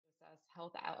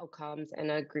health outcomes in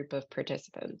a group of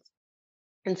participants.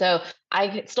 And so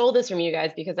I stole this from you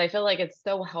guys because I feel like it's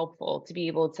so helpful to be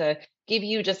able to give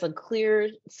you just a clear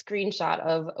screenshot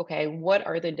of, okay, what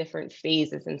are the different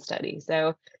phases in study?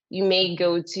 So you may Mhm.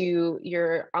 go to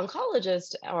your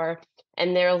oncologist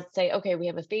and they'll say, okay, we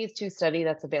have a phase 2 study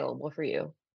that's available for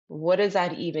you. What does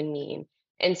that even mean?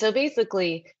 And so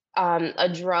basically, a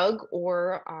drug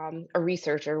or a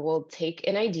researcher will take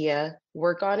an idea,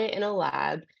 work on it in a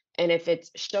lab, and if it's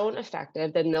shown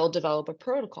effective, then they'll develop a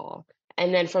protocol,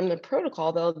 and then from the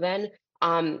protocol, they'll then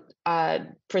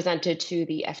present it to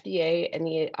the FDA and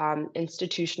the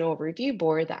Institutional Review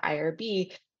Board, the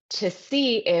IRB, to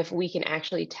see if we can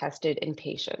actually test it in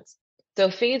patients. So,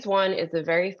 phase one is the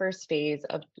very first phase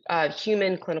of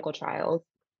human clinical trials,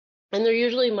 and they're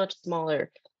usually much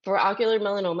smaller. For ocular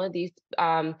melanoma,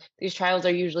 these trials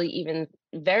are usually even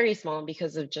very small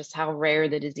because of just how rare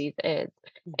the disease is.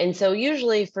 And Mhm. so,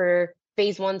 usually for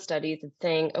phase one studies, it's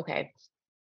saying, okay,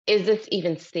 is this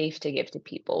even safe to give to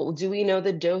people? Do we know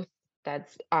the dose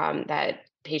that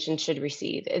patients should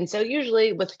receive? And so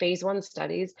usually with phase one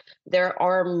studies, there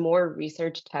are more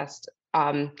research tests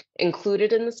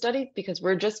included in the studies because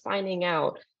we're just finding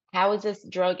out how is this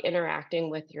drug interacting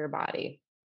with your body?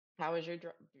 How is your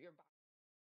body